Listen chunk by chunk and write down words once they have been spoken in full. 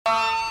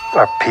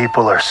Our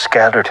people are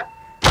scattered,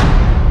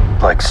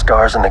 like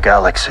stars in the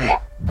galaxy.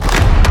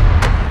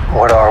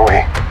 What are we?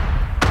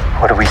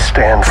 What do we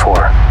stand for?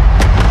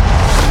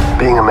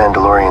 Being a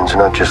Mandalorian's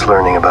not just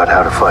learning about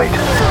how to fight.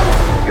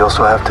 You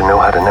also have to know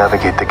how to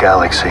navigate the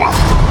galaxy.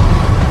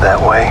 That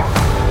way,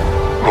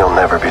 you'll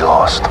never be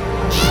lost.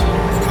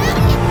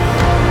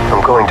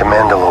 I'm going to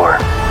Mandalore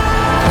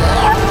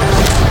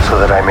so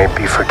that I may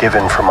be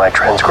forgiven for my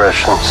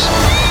transgressions.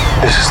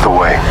 This is the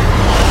way.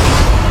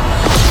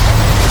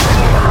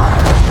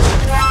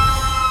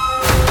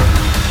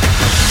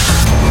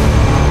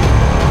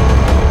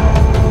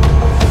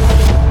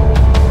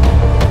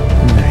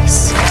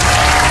 Nice.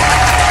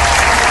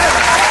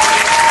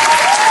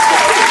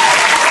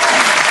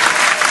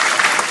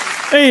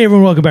 Hey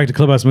everyone, welcome back to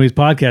Clubhouse Movies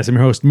Podcast. I'm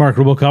your host, Mark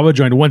Rubalcaba,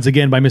 joined once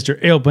again by Mr.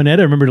 Ale Panetta.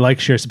 Remember to like,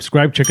 share,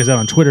 subscribe. Check us out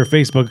on Twitter,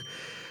 Facebook,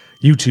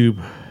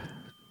 YouTube,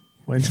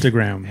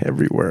 Instagram.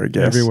 Everywhere, I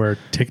guess. Everywhere.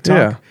 TikTok.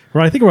 Yeah.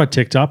 Well, I think we're on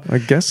TikTok. I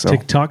guess so.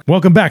 TikTok.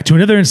 Welcome back to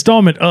another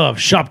installment of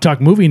Shop Talk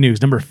Movie News,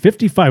 number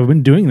 55. We've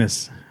been doing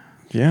this.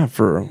 Yeah,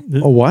 for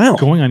a while.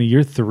 Going on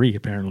year 3,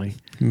 apparently.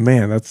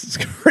 Man, that's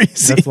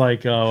crazy. That's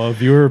like a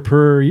viewer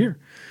per year.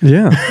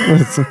 Yeah,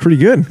 that's pretty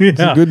good. Yeah.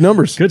 Some good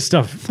numbers. Good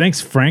stuff. Thanks,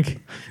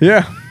 Frank.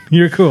 Yeah.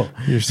 You're cool.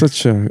 You're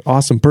such an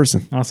awesome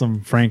person.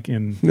 Awesome, Frank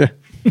in Yeah.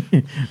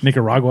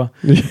 Nicaragua.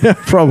 Yeah,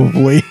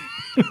 probably.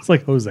 It's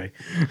like Jose.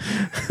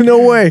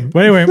 No way.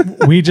 But anyway,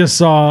 we just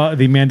saw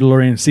the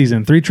Mandalorian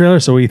Season 3 trailer,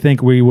 so we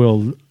think we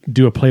will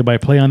do a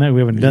play-by-play on that.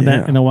 We haven't done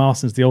that in a while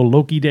since the old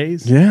Loki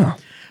days. Yeah.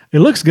 It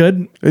looks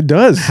good. It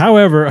does.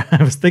 However,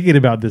 I was thinking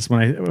about this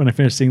when I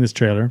finished seeing this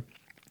trailer.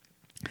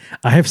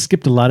 I have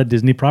skipped a lot of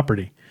Disney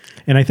property,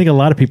 and I think a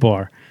lot of people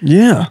are.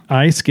 Yeah.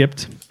 I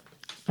skipped.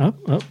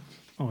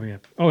 Oh yeah.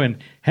 Oh,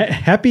 and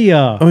happy.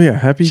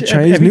 Happy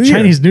Chinese New Year.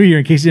 Chinese New Year.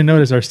 In case you didn't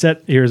notice, our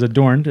set here is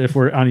adorned. If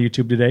we're on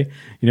YouTube today,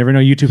 you never know.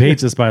 YouTube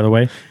hates us, by the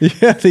way.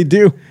 Yeah, they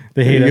do.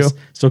 They hate us.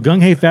 So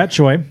Gung Hei Fat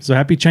Choi. So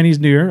happy Chinese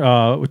New Year.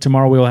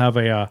 Tomorrow we will have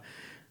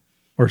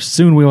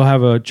soon we will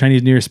have a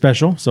Chinese New Year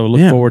special. So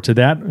look forward to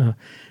that.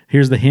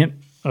 Here's the hint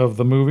of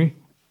the movie: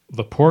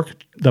 the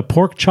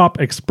Pork Chop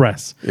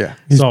Express. Yeah,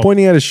 he's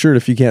pointing at his shirt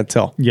if you can't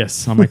tell.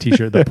 Yes, on my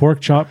T-shirt. The Pork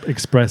Chop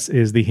Express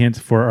is the hint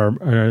for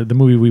the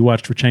movie we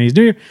watched for Chinese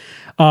New Year.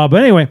 But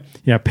anyway,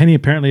 yeah, Penny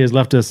apparently has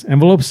left us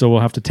envelopes, so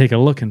we'll have to take a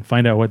look and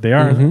find out what they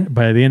are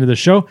by the end of the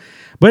show.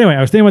 But anyway,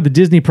 I was thinking about the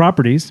Disney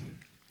properties.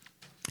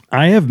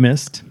 I have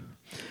missed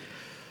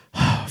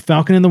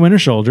Falcon and the Winter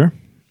Soldier.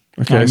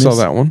 Okay, I saw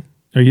that one.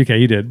 Okay,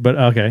 you did, but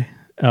okay.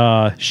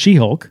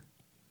 She-Hulk.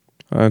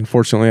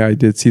 Unfortunately, I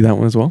did see that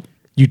one as well.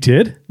 You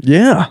did?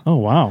 Yeah. Oh,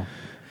 wow.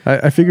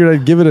 I figured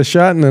I'd give it a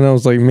shot, and then I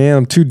was like, man,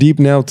 I'm too deep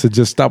now to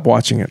just stop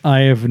watching it. I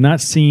have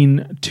not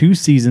seen 2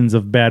 seasons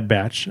of Bad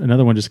Batch.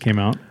 Another one just came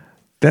out.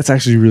 That's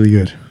actually really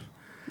good.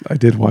 I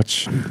did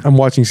watch. I'm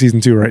watching season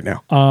 2 right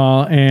now.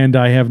 And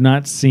I have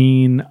not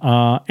seen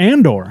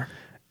Andor.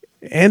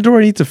 Andor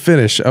I need to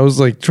finish. I was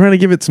like trying to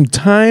give it some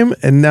time,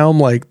 and now I'm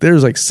like,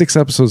 there's like 6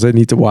 episodes I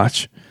need to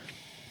watch.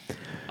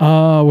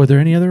 Were there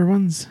any other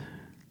ones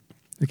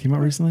that came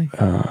out recently?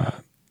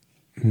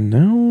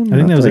 No, I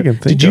think that was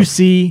it. Did you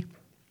see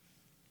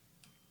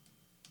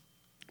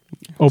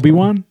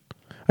Obi-Wan?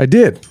 I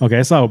did. Okay,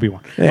 I saw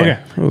Obi-Wan. Yeah, okay,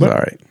 it was all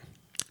right.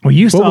 Well,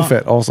 you saw Boba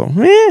Fett also.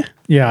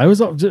 Yeah, it was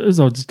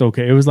just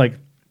okay. It was like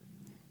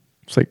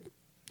it's like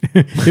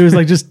it was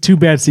like just 2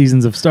 bad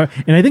seasons of Star,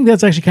 and I think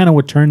that's actually kind of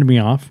what turned me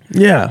off.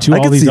 Yeah, to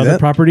all these other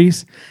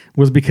properties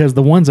was because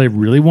the ones I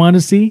really wanted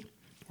to see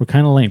were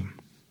kind of lame.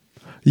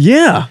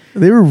 Yeah,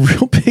 they were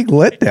real big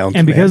letdowns.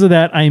 And because of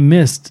that, I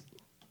missed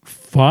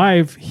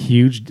 5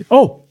 huge.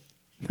 Oh,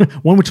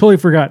 one we totally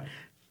forgot.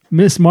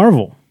 Miss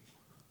Marvel.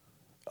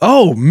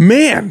 Oh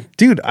man,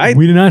 dude,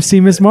 we did not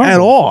see Miss Marvel at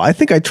all. I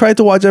think I tried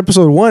to watch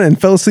episode 1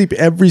 and fell asleep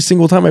every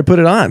single time I put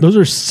it on. Those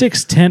are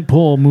 6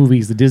 tentpole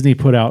movies that Disney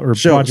put out or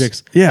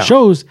projects,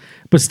 shows,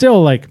 but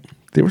still, like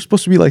they were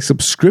supposed to be like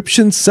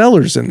subscription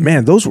sellers, and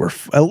man, those were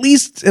at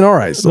least in our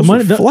eyes, those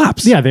were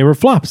flops. Yeah, they were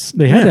flops.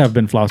 They had to have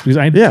been flops because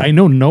I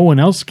know no one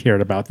else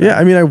cared about that. Yeah,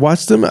 I mean, I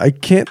watched them. I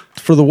can't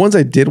for the ones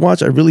I did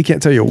watch. I really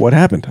can't tell you what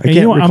happened. I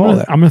can't recall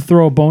that. I'm gonna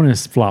throw a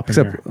bonus flop in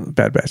here.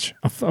 Bad Batch.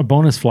 A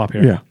bonus flop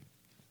here. Yeah.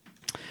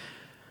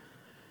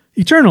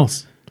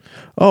 Eternals.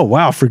 Oh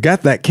wow,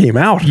 forgot that came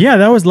out. Yeah,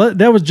 that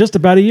was just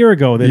about a year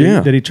ago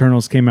that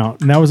Eternals came out,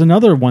 and that was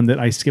another one that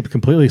I skipped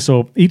completely.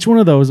 So each one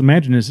of those,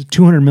 imagine, is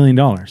 $200 million.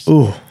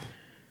 Ooh,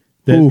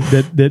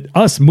 that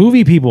us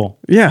movie people.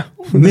 Yeah,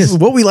 this is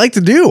what we like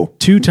to do.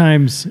 2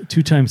 times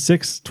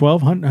 6,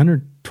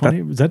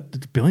 120. Is that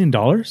 $1 billion?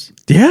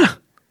 Yeah.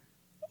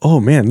 Oh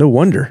man, no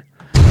wonder.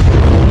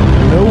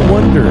 No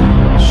wonder.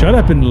 Shut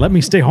up and let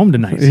me stay home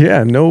tonight.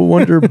 Yeah, no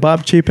wonder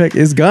Bob Chapek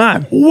is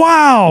gone.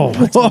 Wow,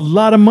 that's a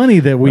lot of money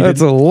that we.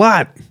 That's a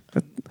lot.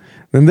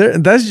 And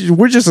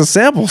we're just a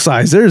sample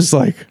size. There's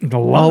like a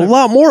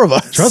lot more of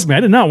us. Trust me, I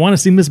did not want to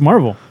see Miss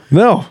Marvel.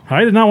 No,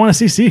 I did not want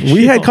to see.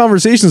 We had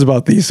conversations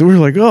about these, so we were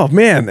like, "Oh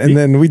man," and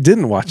then we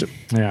didn't watch it.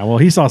 Yeah, well,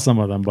 he saw some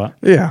of them, but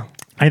yeah.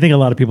 I think a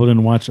lot of people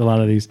didn't watch a lot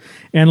of these.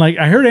 And like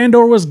I heard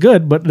Andor was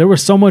good, but there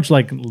was so much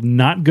like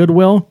not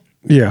goodwill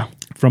Yeah.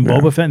 from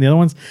Boba Fett and the other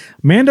ones.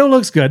 Mando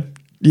looks good.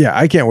 Yeah,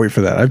 I can't wait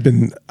for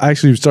that. I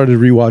actually started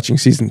rewatching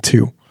season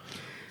 2.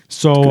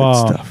 So, Good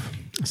stuff.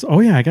 oh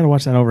yeah, I got to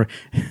watch that over.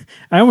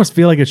 I almost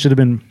feel like it should have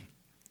been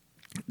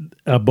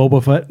a Book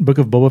of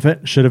Boba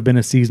Fett should have been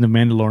a season of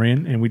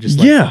Mandalorian, and we just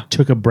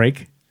took a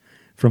break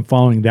from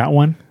following that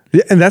one.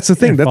 Yeah, and that's the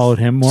thing. And That's, followed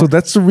him more. So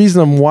that's the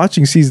reason I'm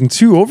watching season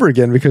 2 over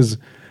again, because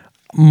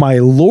my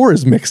lore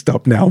is mixed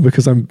up now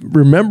because I'm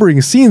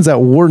remembering scenes that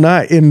were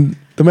not in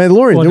The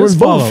Mandalorian. Well, they were in just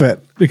Boba follow, Fett.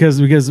 because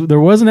there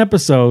was an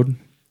episode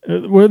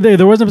where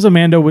there was an episode of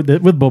Mando with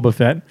Boba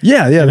Fett.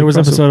 Yeah, And there was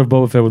an crossover. episode of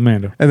Boba Fett with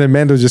Mando. And then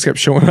Mando just kept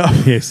showing up.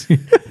 Yes,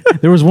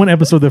 there was one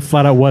episode that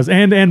flat out was,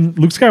 and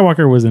Luke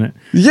Skywalker was in it.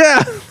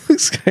 Yeah.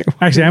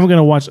 Actually, I'm going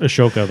to watch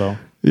Ashoka though.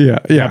 Yeah,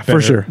 That for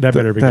better- sure. That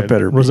better be that good.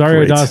 better be Rosario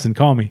great. Dawson,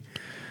 call me.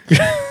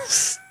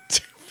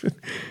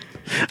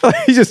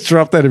 He just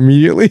dropped that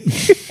immediately.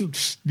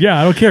 Yeah,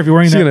 I don't care if you're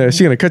wearing that.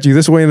 She's gonna cut you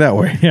this way and that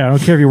way. Yeah, I don't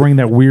care if you're wearing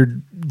that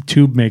weird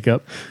tube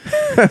makeup.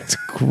 That's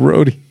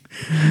grody.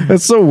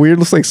 That's so weird.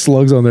 Looks like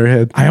slugs on their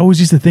head. I always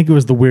used to think it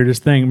was the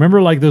weirdest thing.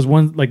 Remember, like those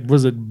ones, like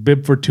was it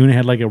Bib Fortuna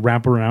had like a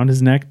wrap around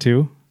his neck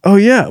too? Oh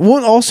yeah.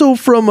 Well, also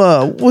from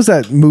what was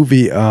that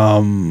movie?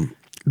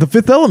 The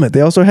Fifth Element.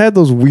 They also had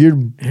those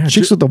weird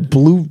chicks with the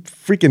blue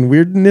freaking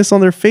weirdness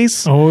on their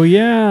face. Oh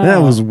yeah, That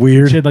was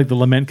weird. She had like the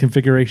lament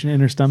configuration in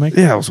her stomach.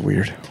 Yeah, it was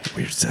weird.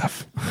 Weird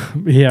stuff.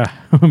 Yeah,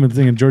 I'm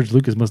thinking George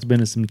Lucas must have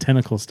been in some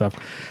tentacle stuff.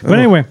 But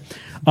anyway,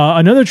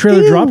 another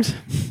trailer dropped.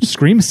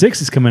 Scream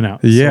 6 is coming out.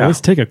 Yeah. So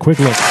let's take a quick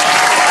look.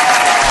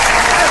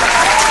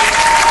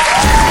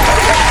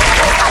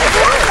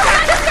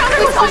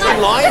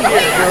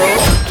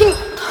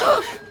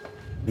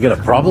 You got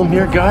a problem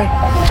here, guy?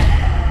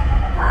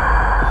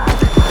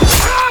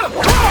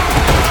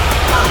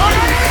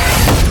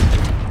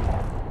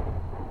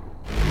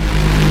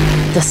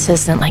 This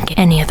isn't like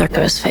any other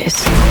ghost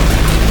face.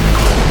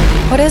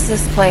 What is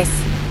this place?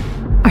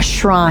 A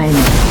shrine.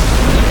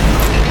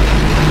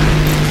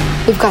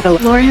 We've got to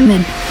lure him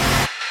in.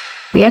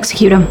 We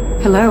execute him.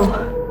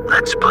 Hello.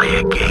 Let's play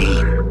a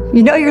game.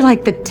 You know you're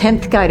like the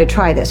 10th guy to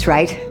try this,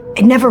 right?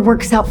 It never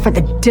works out for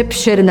the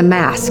dipshit in the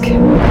mask.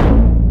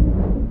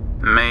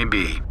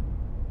 Maybe.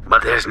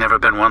 But there's never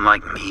been one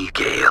like me,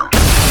 Gale.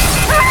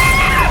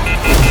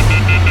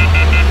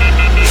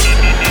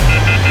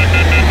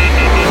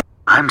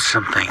 I'm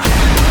something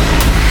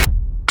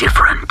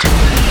different.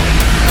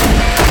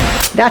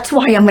 That's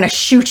why I'm gonna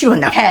shoot you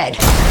in the head.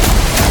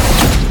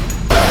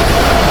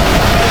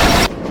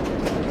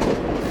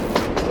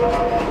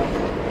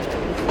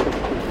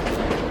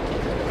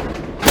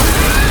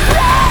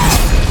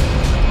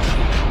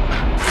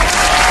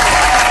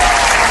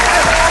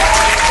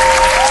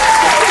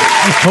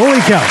 Holy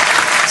cow!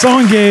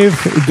 Someone gave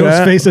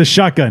Ghostface a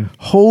shotgun.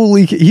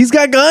 He's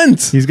got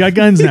guns. He's got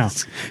guns now.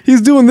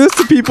 He's doing this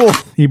to people.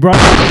 He brought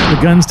the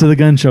guns to the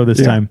gun show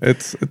this time.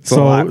 It's a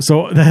lot.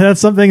 So that's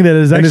something that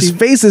is And actually his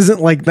face isn't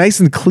like nice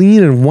and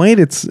clean and white.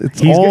 It's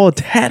He's all got-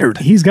 tattered.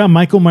 he's got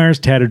Michael Myers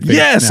tattered face.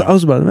 Yes, now. I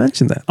was about to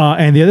mention that.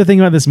 And the other thing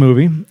about this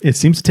movie, it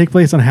seems to take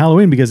place on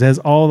Halloween because it has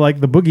all like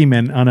the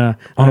boogeymen on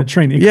a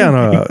train. yeah,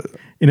 on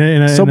in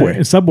a subway.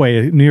 in a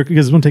subway in New York,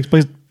 because this one takes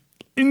place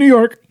in New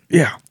York.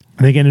 Yeah.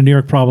 They get into New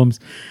York problems.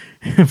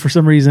 For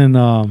some reason,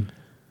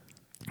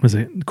 was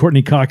it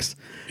Courtney Cox?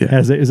 Yeah.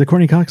 Is it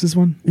Courtney Cox this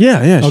one?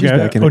 Yeah, she's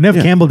back in it. Nev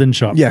Yeah. Campbell didn't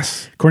show up.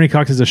 Yes. Courtney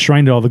Cox is a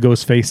shrine to all the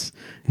ghost face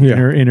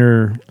Yeah. in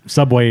her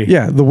subway.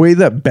 Yeah, the way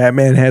that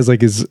Batman has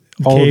like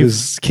all Cave. of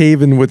his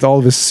cave and with all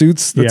of his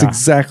suits, that's Yeah.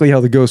 exactly how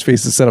the ghost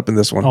face is set up in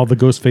this one. All the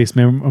ghost face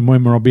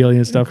memorabilia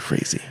and stuff.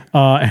 Crazy.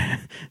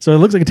 So it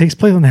looks like it takes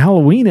place on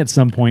Halloween at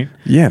some point.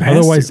 Yeah, it has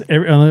Otherwise,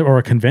 or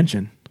a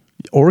convention.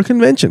 Or a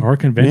convention.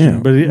 Yeah.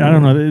 But I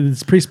don't know.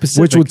 It's pretty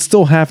specific. Which would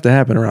still have to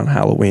happen around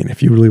Halloween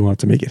if you really want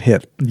to make it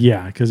hit.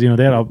 Yeah, because they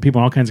had people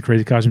in all kinds of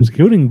crazy costumes,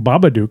 including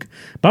Babadook.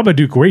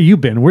 Babadook, where you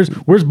been? Where's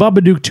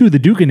Babadook 2, the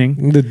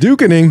Dukening? The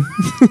Dukening.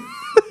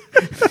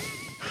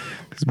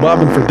 He's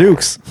bobbing for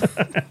Dukes.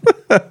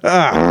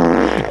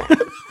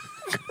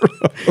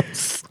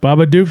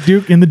 Babadook,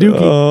 Duke in the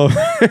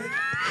Dookie.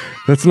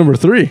 That's number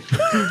 3.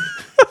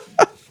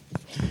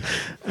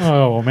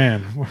 Oh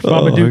man,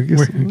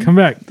 Babadook, come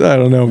back. I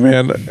don't know,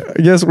 man.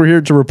 I guess we're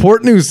here to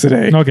report news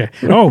today. Okay.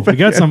 Oh, we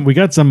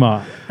got some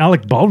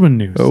Alec Baldwin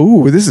news.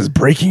 Oh, this is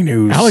breaking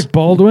news. Alec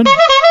Baldwin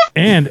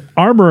and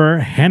armorer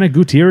Hannah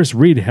Gutierrez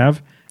Reed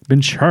have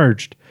been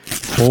charged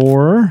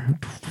for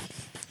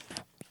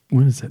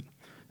what is it?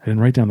 I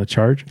didn't write down the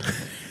charge.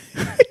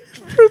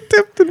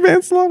 Attempted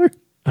manslaughter.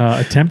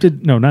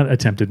 Not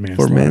attempted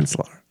manslaughter. Or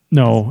manslaughter.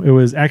 No, it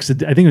was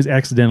accident. I think it was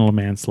accidental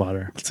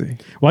manslaughter. Let's see.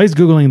 While he's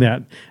Googling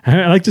that,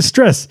 I like to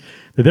stress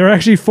that there are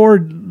actually 4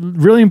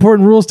 really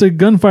important rules to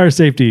gunfire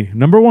safety.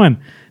 Number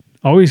 1,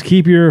 always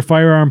keep your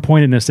firearm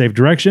pointed in a safe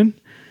direction.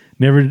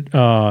 Never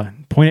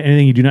point at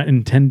anything you do not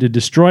intend to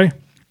destroy.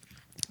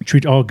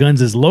 Treat all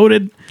guns as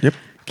loaded. Yep.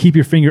 Keep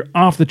your finger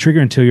off the trigger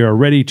until you are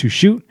ready to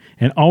shoot,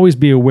 and always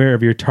be aware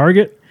of your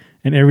target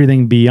and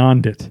everything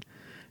beyond it.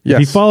 If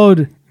he Yes.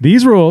 followed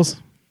these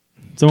rules,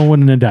 someone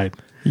wouldn't have died.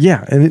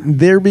 Yeah, and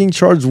they're being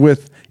charged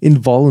with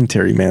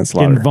involuntary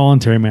manslaughter.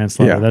 Involuntary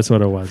manslaughter. Yeah. That's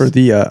what it was. for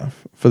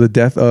the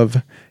death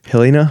of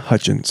Helena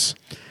Hutchins.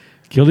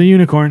 Killed a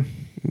unicorn.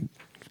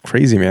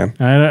 Crazy, man.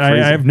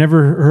 I've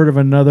never heard of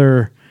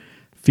another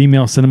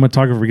female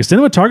cinematographer, because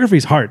cinematography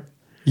is hard.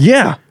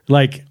 Yeah.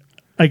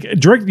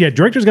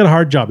 Director's got a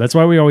hard job. That's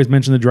why we always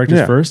mention the directors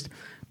Yeah. first.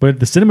 But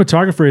the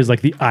cinematographer is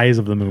like the eyes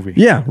of the movie.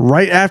 Yeah,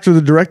 right after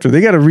the director. They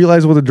got to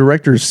realize what the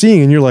director is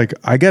seeing, and you're like,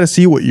 I got to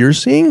see what you're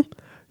seeing? You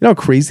know how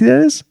crazy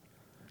that is?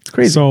 It's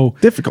crazy. So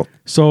difficult.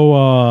 So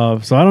I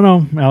don't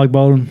know. Alec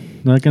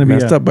Baldwin, not going to be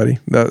Messed up, buddy.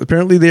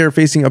 Apparently, they are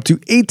facing up to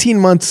 18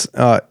 months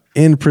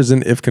in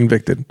prison if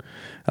convicted.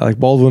 Alec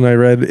Baldwin, I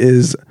read,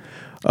 is,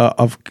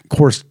 of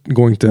course,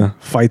 going to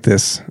fight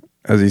this,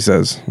 as he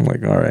says. I'm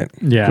like, all right.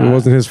 Yeah. It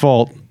wasn't his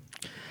fault.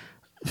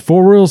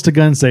 4 rules to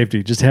gun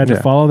safety. Just had to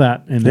Yeah. follow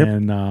that, and Yep.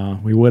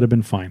 then we would have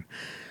been fine.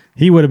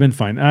 He would have been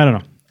fine. I don't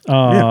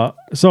know.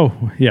 So,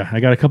 yeah, I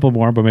got a couple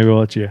more, but maybe I'll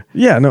let you.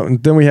 Yeah, no.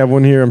 And then we have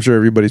one here. I'm sure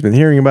everybody's been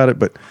hearing about it,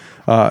 but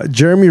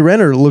Jeremy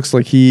Renner looks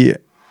like he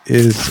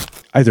is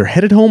either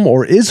headed home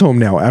or is home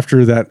now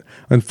after that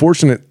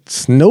unfortunate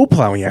snow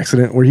plowing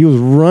accident where he was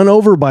run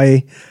over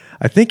by,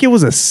 I think it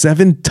was a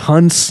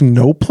 7-ton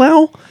snow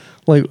plow.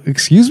 Like,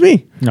 excuse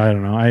me? I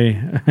don't know.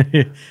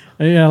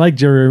 I like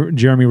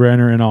Jeremy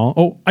Renner and all.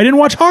 Oh, I didn't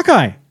watch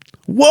Hawkeye.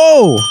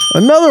 Whoa,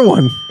 another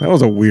one. That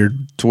was a weird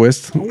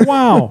twist.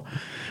 Wow.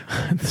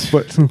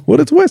 But what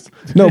a twist.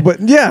 No, but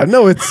yeah,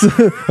 no, it's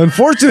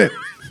unfortunate.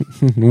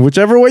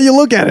 Whichever way you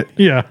look at it.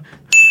 Yeah.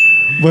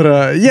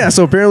 But yeah,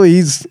 so apparently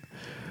he's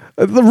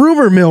the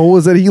rumor mill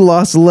was that he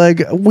lost a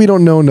leg. We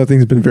don't know.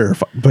 Nothing's been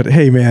verified. But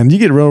hey, man, you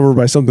get run over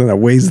by something that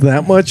weighs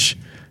that much.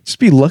 Just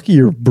be lucky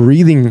you're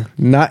breathing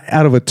not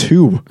out of a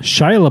tube.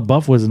 Shia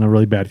LaBeouf was in a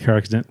really bad car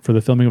accident for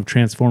the filming of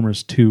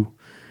Transformers 2.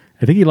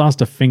 I think he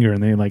lost a finger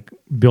and they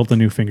built a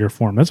new finger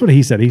for him. That's what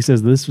he said. He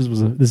says this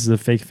is a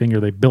fake finger.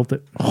 They built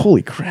it.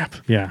 Holy crap.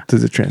 Yeah.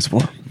 Does it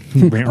transform?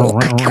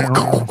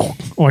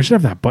 Oh, I should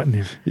have that button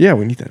here. Yeah,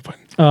 we need that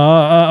button.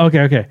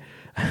 Okay.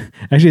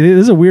 Actually,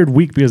 this is a weird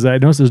week because I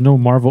noticed there's no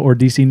Marvel or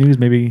DC news.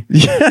 Maybe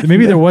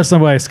there was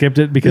some, but I skipped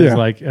it because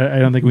I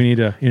don't think we need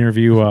to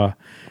interview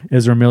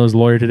Ezra Miller's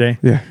lawyer today.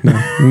 Yeah, no,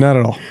 not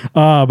at all.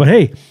 But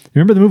hey,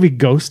 remember the movie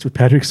Ghost with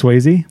Patrick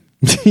Swayze?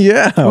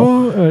 Yeah.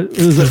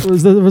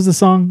 Was the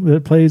song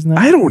that plays in that?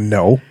 I don't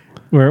know.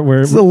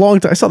 Where It's a long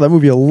time. I saw that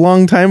movie a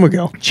long time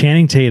ago.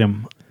 Channing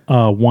Tatum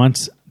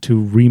wants to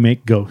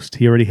remake Ghost.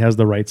 He already has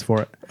the rights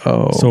for it.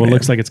 Oh, so man. it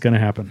looks like it's going to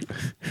happen.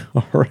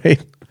 All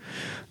right.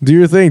 Do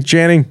your thing,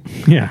 Channing.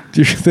 Yeah.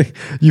 Do your thing.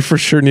 You for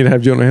sure need to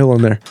have Jonah Hill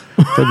in there.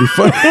 That'd be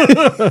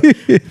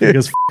fun.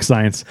 Because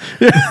science.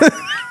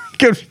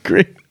 Could be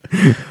great.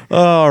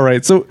 All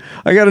right. So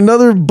I got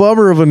another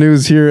bummer of a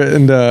news here,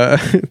 and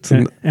it's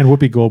And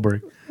Whoopi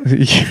Goldberg.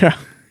 yeah,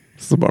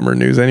 it's the bummer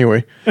news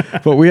anyway.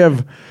 But we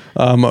have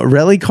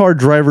rally car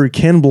driver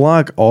Ken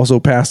Block also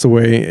passed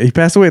away. He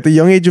passed away at the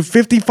young age of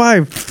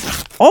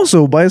 55,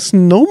 also by a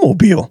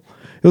snowmobile.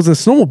 It was a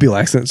snowmobile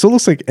accident. So it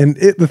looks like, and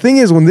the thing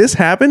is, when this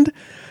happened,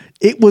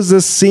 it was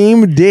the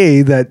same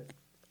day that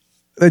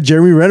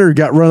Jeremy Renner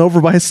got run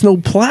over by a snow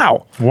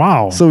plow.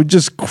 Wow. So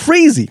just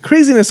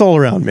craziness all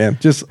around, man.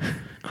 Just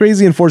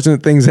crazy,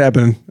 unfortunate things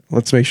happen.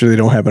 Let's make sure they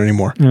don't happen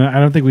anymore. I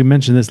don't think we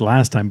mentioned this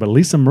last time, but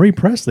Lisa Marie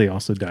Presley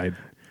also died.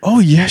 Oh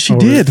yeah, she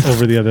did.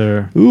 Over the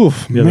other.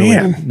 Oof, the other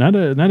man. week.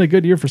 Not a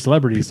good year for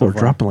celebrities. People so are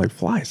far. dropping like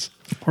flies.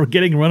 Or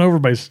getting run over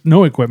by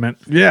snow equipment.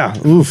 Yeah.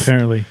 Oof.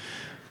 Apparently.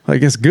 I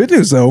guess good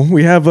news though.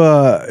 We have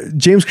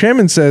James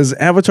Cameron says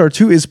Avatar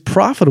 2 is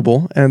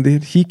profitable and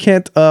that he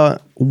can't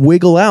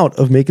wiggle out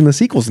of making the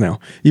sequels now.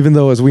 Even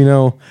though, as we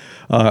know,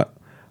 I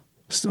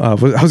was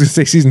going to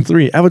say season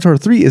 3. Avatar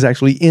 3 is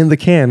actually in the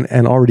can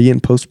and already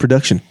in post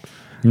production.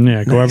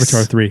 Yeah, go Nice.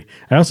 Avatar 3.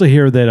 I also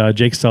hear that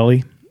Jake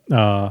Sully,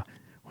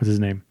 what's his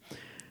name?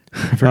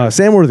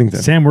 Sam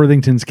Worthington. Sam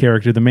Worthington's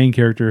character, the main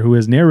character who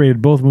has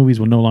narrated both movies,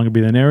 will no longer be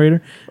the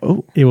narrator.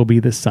 Oh. It will be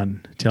the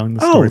son telling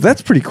the Oh, story.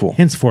 that's pretty cool.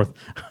 Henceforth.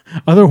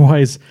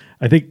 Otherwise,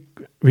 I think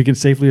we can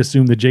safely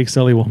assume that Jake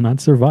Sully will not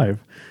survive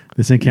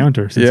this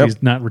encounter since Yep.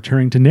 he's not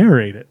returning to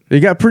narrate it. He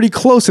got pretty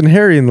close and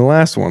hairy in the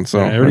last one. So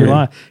He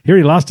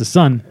already lost his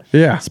son.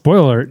 Yeah.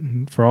 Spoiler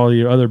alert for all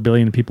you other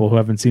billion people who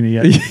haven't seen it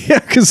yet. Yeah,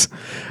 because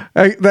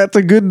that's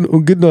a good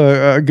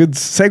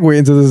segue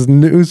into this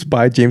news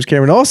by James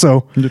Cameron.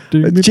 Also,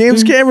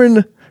 James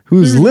Cameron,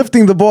 who's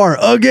lifting the bar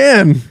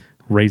again.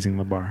 Raising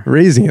the bar.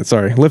 Raising it,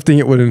 sorry. Lifting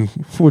it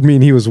would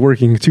mean he was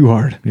working too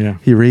hard. Yeah.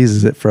 He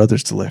raises it for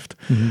others to lift.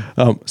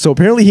 So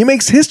apparently he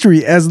makes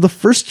history as the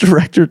first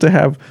director to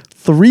have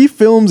 3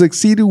 films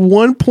exceed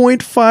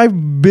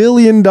 $1.5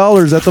 billion at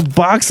the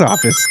box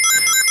office.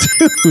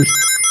 Dude,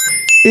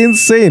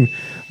 insane.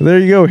 There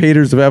you go,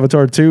 haters of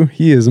Avatar 2.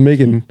 He is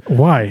making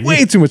Why?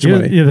 way too much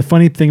money. Yeah, the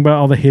funny thing about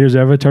all the haters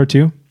of Avatar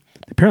 2, they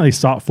apparently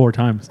saw it 4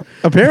 times.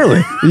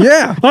 Apparently.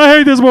 Yeah. I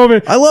hate this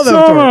movie. I love so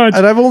Avatar. much.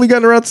 And I've only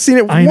gotten around to seeing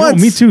it I once.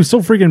 know, me too. So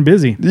freaking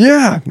busy.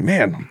 Yeah,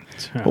 man.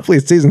 Hopefully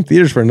it stays in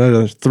theaters for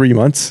another 3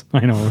 months.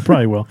 I know it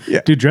probably will.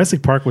 Yeah. Dude,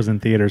 Jurassic Park was in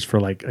theaters for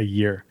like a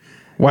year,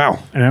 Wow.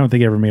 and I don't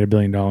think it ever made $1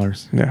 billion.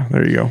 Yeah,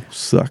 there you go.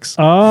 Sucks.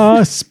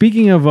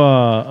 Speaking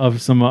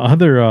of some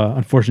other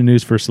unfortunate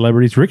news for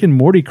celebrities, Rick and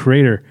Morty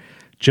creator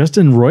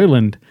Justin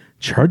Roiland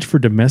charged for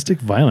domestic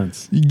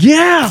violence.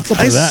 Yeah. with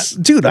that?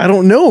 Dude, I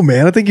don't know,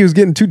 man. I think he was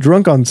getting too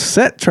drunk on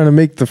set trying to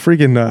make the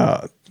freaking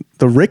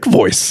the Rick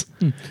voice.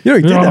 You know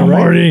he did that, right?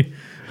 Morty.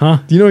 Huh?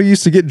 You know he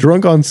used to get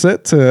drunk on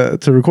set to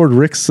record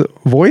Rick's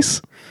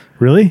voice?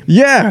 Really?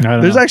 Yeah.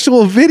 don't There's know.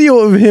 actual video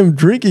of him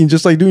drinking,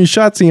 just like doing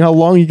shots, seeing how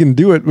long he can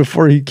do it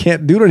before he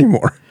can't do it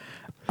anymore.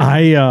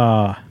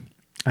 I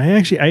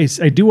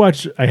do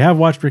watch. I have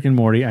watched Rick and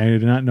Morty. I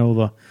do not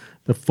know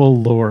the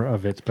full lore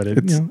of it, but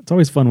it's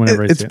always fun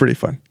whenever I see It's it. pretty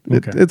fun.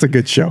 Okay. It's a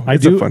good show.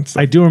 It's a fun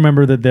stuff. I do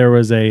remember that there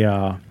was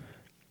a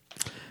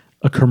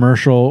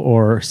commercial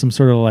or some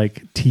sort of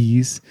like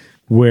tease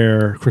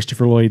where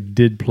Christopher Lloyd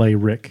did play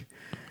Rick,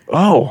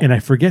 Oh. and I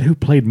forget who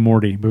played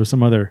Morty, but it was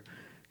some other.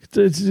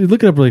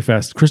 Look it up really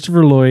fast.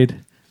 Christopher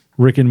Lloyd,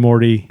 Rick and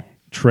Morty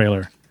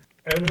trailer.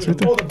 Oh,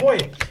 the boy.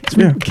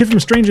 Kid from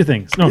Stranger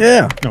Things. No,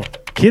 Yeah. no,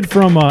 kid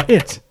from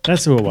It.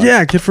 That's who it was.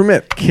 Yeah, Kid from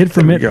It. Kid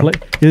from There It.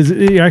 we go.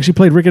 He actually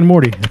played Rick and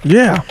Morty.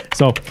 Yeah.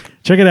 So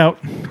check it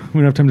out. We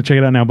don't have time to check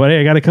it out now, but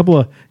hey, I got a couple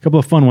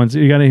of fun ones.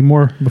 You got any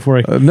more before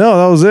I? No,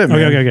 that was it,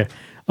 man. Okay.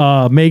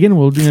 Megan,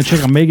 we're gonna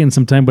check on Megan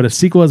sometime, but a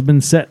sequel has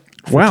been set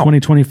for Wow.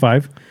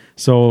 2025.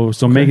 So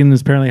Megan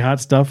is apparently hot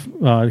stuff.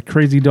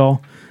 Crazy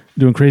doll,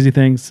 doing crazy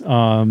things,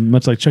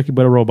 much like Chucky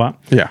but a robot.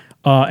 Yeah.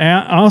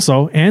 And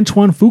also,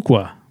 Antoine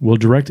Fuqua will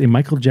direct a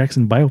Michael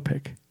Jackson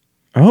biopic.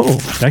 Oh.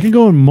 That can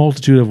go in a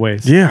multitude of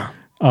ways. Yeah.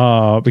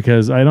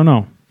 Because I don't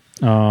know.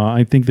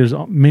 I think there's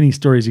many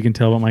stories you can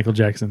tell about Michael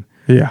Jackson.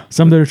 Yeah.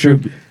 Some that are true,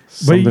 Could be.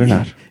 Some that are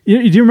not. Do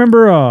you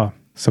remember?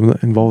 Some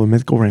that involve a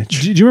mythical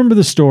ranch. Do you remember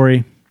the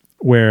story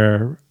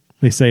where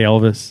they say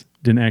Elvis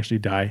didn't actually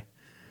die?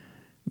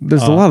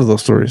 There's a lot of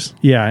those stories.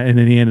 Yeah, and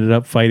then he ended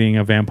up fighting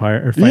a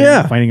vampire or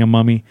Yeah. fighting a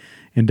mummy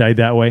and died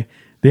that way.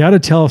 They ought to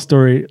tell a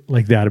story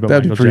like that about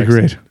That'd be Michael pretty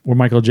Jackson, great. where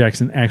Michael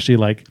Jackson actually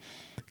like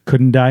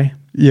couldn't die,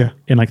 Yeah.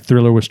 and like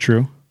Thriller was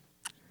true,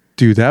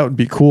 Dude, that would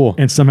be cool.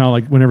 and somehow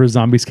like whenever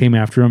zombies came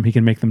after him, he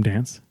can make them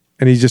dance.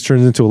 And he just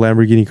turns into a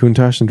Lamborghini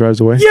Countach and drives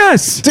away.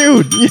 Yes,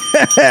 Dude,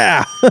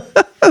 yeah.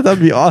 That'd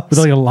be awesome. with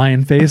like a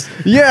lion face.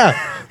 Yeah.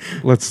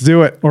 Let's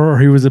do it. Or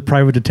he was a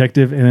private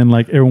detective, and then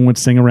like everyone would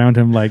sing around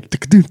him, like,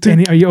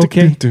 "Danny, are you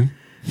okay?" And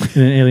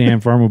then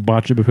Alien Farm would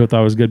botch it, but people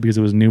thought it was good because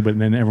it was new. But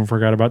then everyone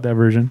forgot about that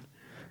version.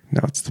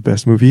 Now it's the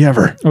best movie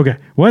ever. Okay.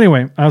 Well,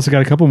 anyway, I also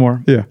got a couple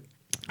more. Yeah.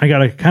 I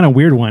got a kind of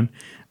weird one.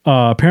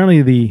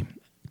 Apparently,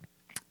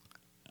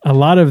 a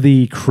lot of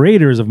the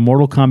creators of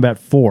Mortal Kombat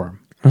 4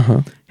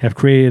 have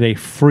created a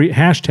free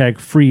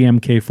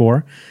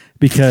 #free_MK4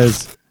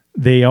 because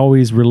they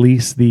always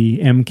release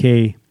the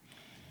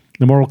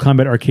Mortal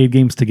Kombat arcade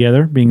games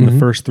together, being the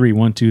first three,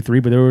 1, 2, 3.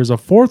 But there was a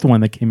fourth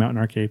one that came out in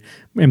arcade,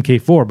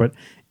 MK4, but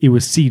it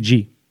was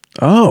CG.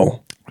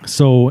 Oh.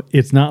 So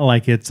it's not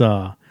like it's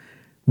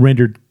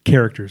rendered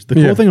characters. The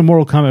cool Yeah. thing in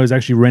Mortal Kombat was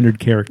actually rendered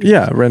characters.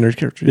 Yeah. Rendered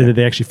character. That Yeah.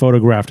 they actually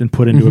photographed and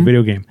put into a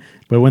video game.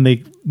 But when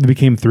they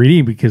became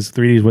 3D, because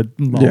 3D is what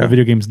all Yeah. the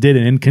video games did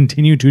and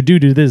continue to do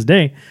to this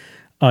day,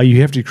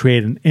 you have to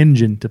create an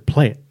engine to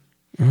play it.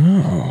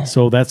 Oh.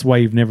 So that's why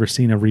you've never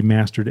seen a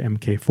remastered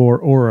MK4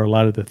 or a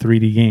lot of the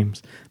 3D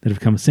games that have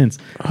come since.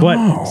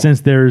 But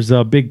since there's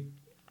a big,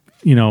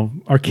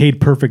 arcade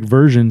perfect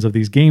versions of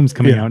these games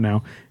coming Yeah. out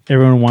now,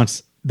 everyone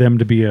wants them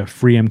to be a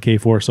free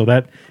MK4. So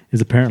that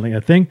is apparently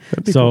a thing.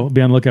 So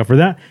be on the lookout for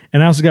that.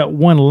 And I also got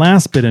one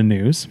last bit of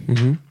news.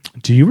 Mm-hmm.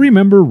 Do you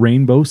remember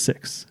Rainbow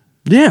Six?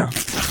 Yeah.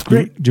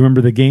 Great. Do you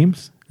remember the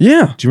games?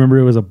 Yeah. Do you remember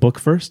it was a book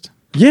first?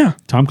 Yeah.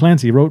 Tom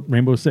Clancy wrote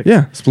Rainbow Six.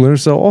 Yeah. Splinter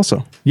Cell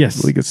also.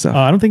 Yes. Really good stuff.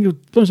 I don't think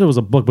Splinter Cell was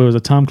a book, but it was a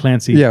Tom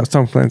Clancy. Yeah. It was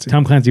Tom Clancy.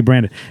 Tom Clancy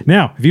branded.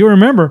 Now, if you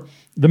remember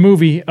the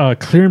movie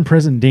Clear and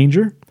Present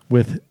Danger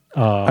with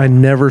I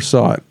never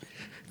saw it.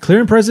 Clear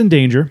and Present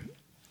Danger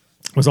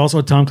was also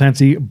a Tom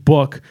Clancy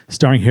book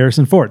starring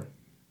Harrison Ford.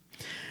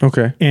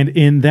 Okay. And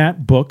in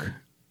that book,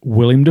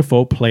 William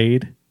Dafoe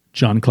played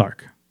John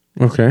Clark.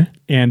 Okay.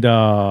 And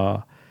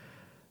I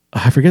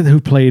forget who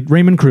played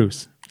Raymond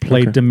Cruz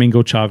played Okay.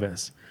 Domingo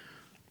Chavez,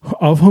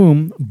 of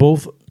whom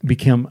both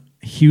become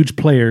huge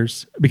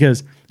players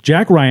because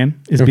Jack Ryan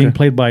is being Okay.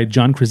 played by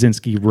John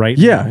Krasinski right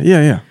Yeah. now.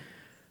 Yeah. Yeah.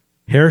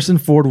 Harrison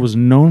Ford was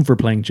known for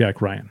playing Jack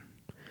Ryan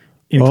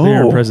in Clear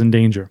and Oh. Present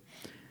Danger.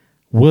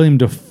 William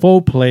Dafoe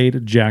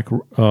played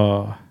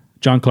John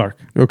Clark,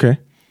 Okay.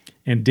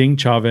 and Ding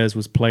Chavez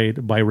was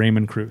played by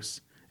Raymond Cruz.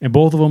 And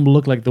both of them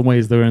look like the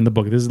ways they're in the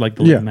book. This is like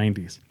the Yeah. late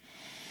 90s.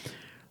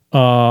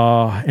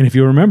 And if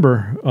you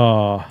remember,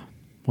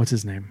 what's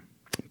his name?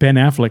 Ben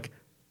Affleck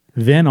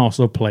then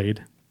also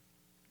played.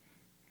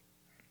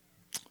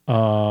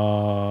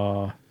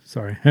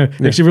 Sorry. I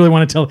actually really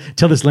want to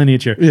tell this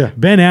lineage here. Yeah.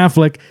 Ben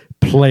Affleck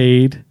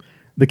played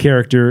the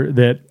character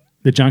that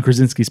John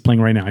Krasinski's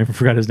playing right now. I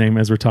forgot his name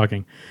as we're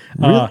talking.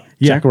 Really?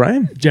 Yeah. Jack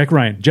Ryan? Jack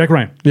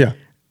Ryan. Yeah.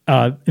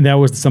 And that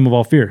was the Sum of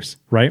All Fears,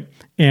 right?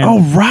 And,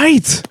 Oh,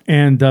 right.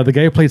 And the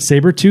guy who played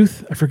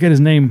Sabretooth, I forget his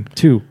name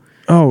too.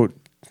 Oh,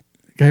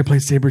 The guy who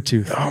played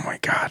Sabretooth. oh my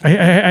God.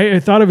 I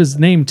thought of his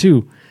name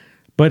too,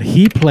 but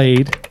he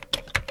played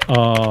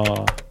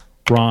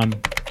Ron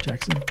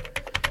Jackson.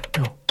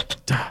 No.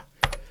 Duh.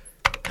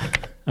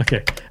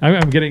 Okay,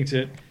 I'm getting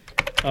to it.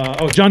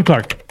 John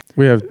Clark.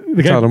 We have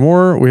guy- Tyler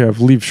Moore. We have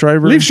Liev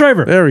Schreiber. Liev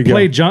Schreiber. There we go.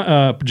 Played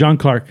John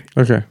Clark,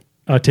 Okay.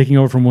 taking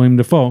over from William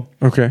Dafoe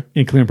Okay.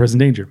 in Clear and Present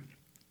Danger.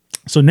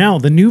 So now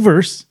the new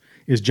verse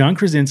is John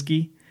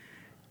Krasinski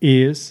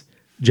is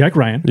Jack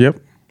Ryan. Yep.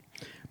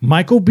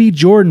 Michael B.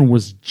 Jordan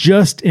was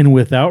just in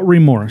Without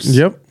Remorse.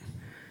 Yep.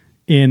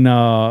 In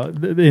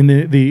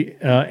the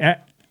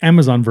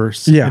Amazon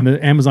verse. Yeah. In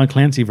the Amazon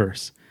Clancy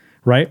verse.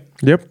 Right?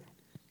 Yep.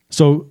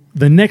 So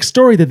the next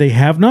story that they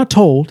have not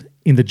told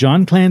in the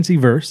John Clancy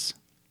verse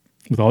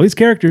with all these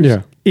characters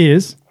Yeah.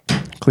 is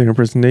Clear and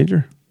Present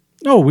Danger.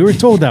 no, we were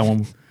told that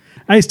one.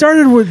 I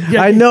started with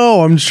I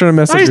know. I'm just trying to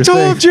mess up I your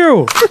told thing.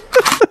 you.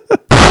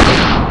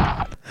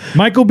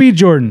 Michael B.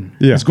 Jordan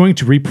Yeah. is going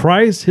to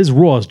reprise his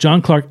role as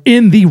John Clark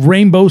in the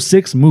Rainbow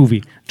Six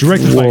movie,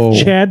 directed Whoa.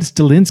 by Chad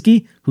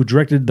Stilinski, who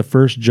directed the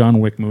first John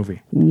Wick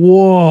movie.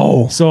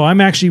 Whoa. So I'm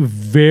actually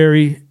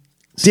very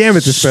Damn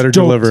it, this better stoked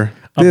deliver.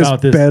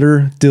 about this.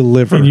 better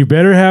deliver. And you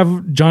better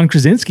have John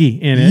Krasinski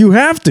in it. You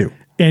have to.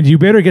 And you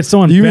better get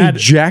someone You bad. mean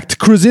Jacked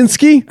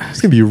Krasinski?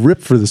 He's going to be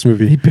ripped for this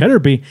movie. He better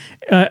be.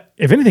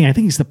 If anything, I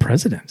think he's the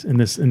president in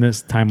this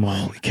timeline.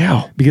 Holy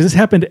cow. Because this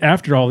happened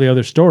after all the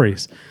other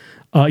stories.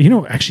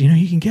 You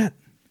can get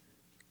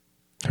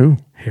Who?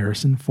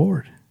 Harrison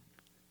Ford.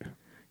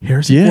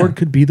 Harrison Yeah. Ford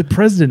could be the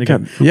president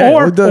again. Yeah.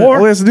 all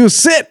he has to do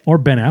is sit. Or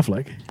Ben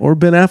Affleck. Or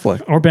Ben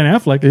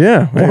Affleck.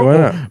 Yeah. Hey, why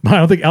not? I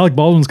don't think Alec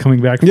Baldwin's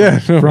coming back from, Yeah.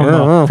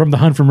 from the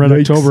Hunt from Red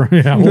Yikes. October.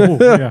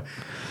 Yeah. Yeah.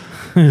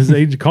 His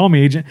agent, call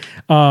me agent.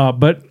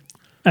 But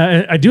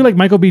I do like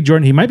Michael B.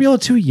 Jordan. He might be a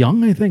little too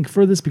young, I think,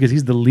 for this because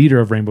he's the leader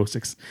of Rainbow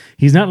Six.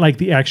 He's not like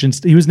the action.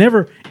 He was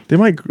never. They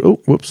might. Oh,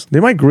 whoops. They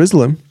might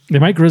grizzle him. They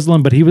might grizzle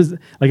him, but he was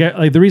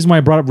like the reason why I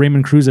brought up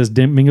Raymond Cruz as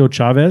Domingo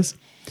Chavez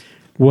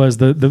was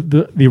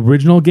the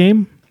original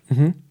game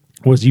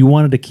was you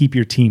wanted to keep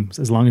your teams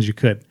as long as you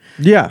could.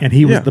 Yeah, And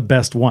he was yeah. the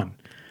best one,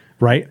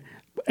 right?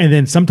 And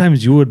then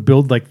sometimes you would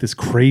build like this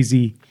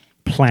crazy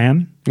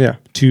plan Yeah.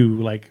 to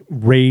like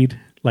raid,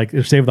 like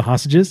save the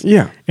hostages.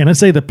 Yeah. And let's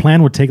say the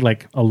plan would take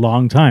like a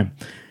long time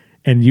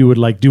and you would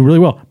like do really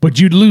well, but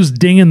you'd lose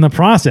Ding in the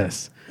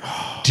process.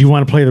 Do you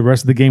want to play the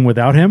rest of the game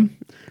without him?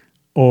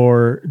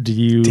 Or do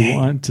you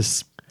want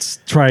to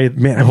try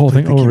Man, the whole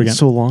thing over again?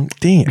 So long.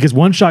 Damn. Because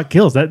one shot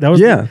kills. That was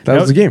Yeah, that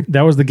was the game.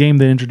 That was the game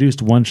that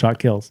introduced one shot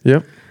kills.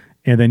 Yep.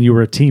 And then you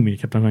were a team and you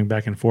kept on going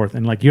back and forth.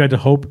 And like you had to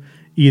hope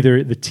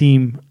either the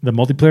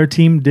multiplayer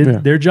team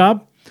did their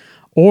job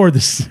or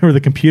the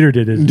computer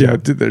did his Yeah,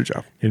 job. did their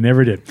job. It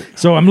never did.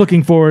 So I'm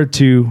looking forward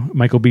to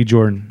Michael B.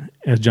 Jordan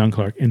as John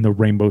Clark in the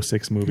Rainbow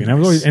Six movie.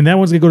 And that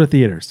one's gonna go to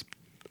theaters.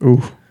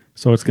 Ooh.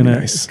 So it's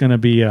gonna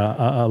be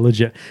a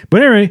legit.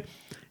 But anyway,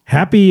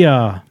 happy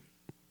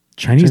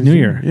Chinese New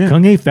Year. Yeah.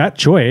 Kung Hei Fat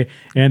Choi.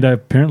 And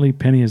apparently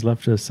Penny has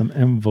left us some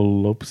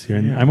envelopes here.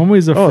 And I'm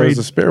always Oh, afraid. there's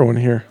a spare one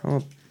here. I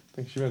don't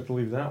think she meant to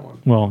leave that one.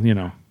 Well,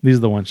 these are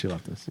the ones she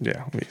left us.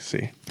 Yeah, let me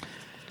see.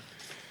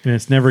 And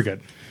it's never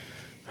good.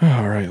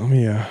 All right, let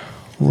me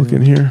look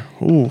in here.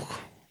 Ooh.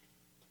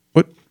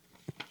 What?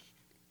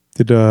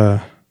 Did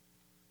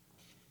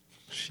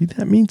she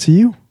that mean to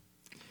you?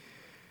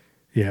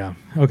 Yeah.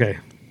 Okay.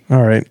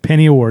 All right.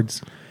 Penny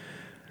Awards.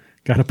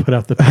 Got to put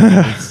out the Penny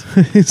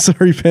Awards.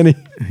 Sorry, Penny.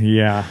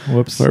 Yeah.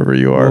 Whoops. Wherever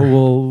you are.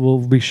 We'll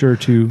be sure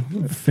to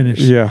finish.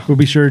 Yeah. We'll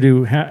be sure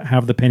to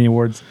have the Penny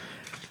Awards.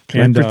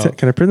 Can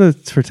I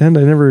pretend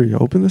I never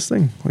opened this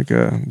thing? Like,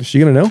 is she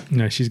gonna know?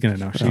 No, she's gonna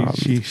know.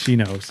 She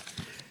knows.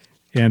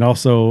 And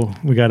also,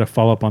 we got to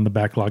follow up on the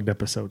backlogged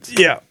episodes.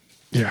 Yeah.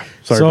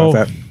 Sorry about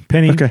that.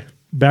 Penny, Okay.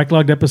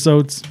 backlogged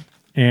episodes,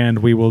 and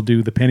we will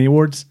do the Penny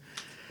Awards,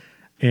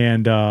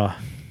 and we'll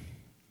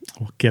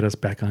get us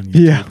back on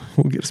YouTube. Yeah,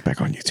 we'll get us back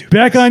on YouTube.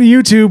 Back on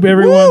YouTube,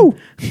 everyone. Woo!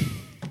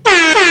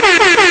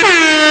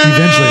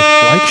 Eventually.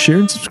 Like, share,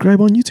 and subscribe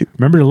on YouTube.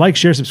 Remember to like,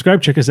 share,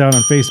 subscribe. Check us out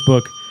on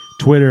Facebook,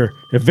 Twitter,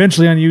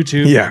 eventually on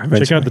YouTube. Yeah,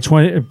 Check out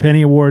the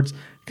Penny Awards. You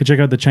can check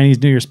out the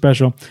Chinese New Year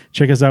special.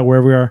 Check us out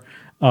wherever we are.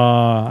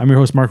 I'm your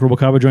host, Mark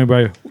Rubalcaba, joined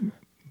by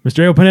Mr.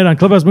 Ayo Panetta on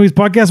Clubhouse Movies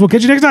Podcast. We'll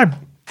catch you next time.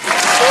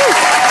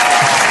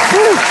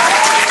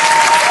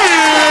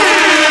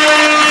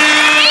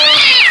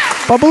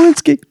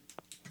 Babalinsky.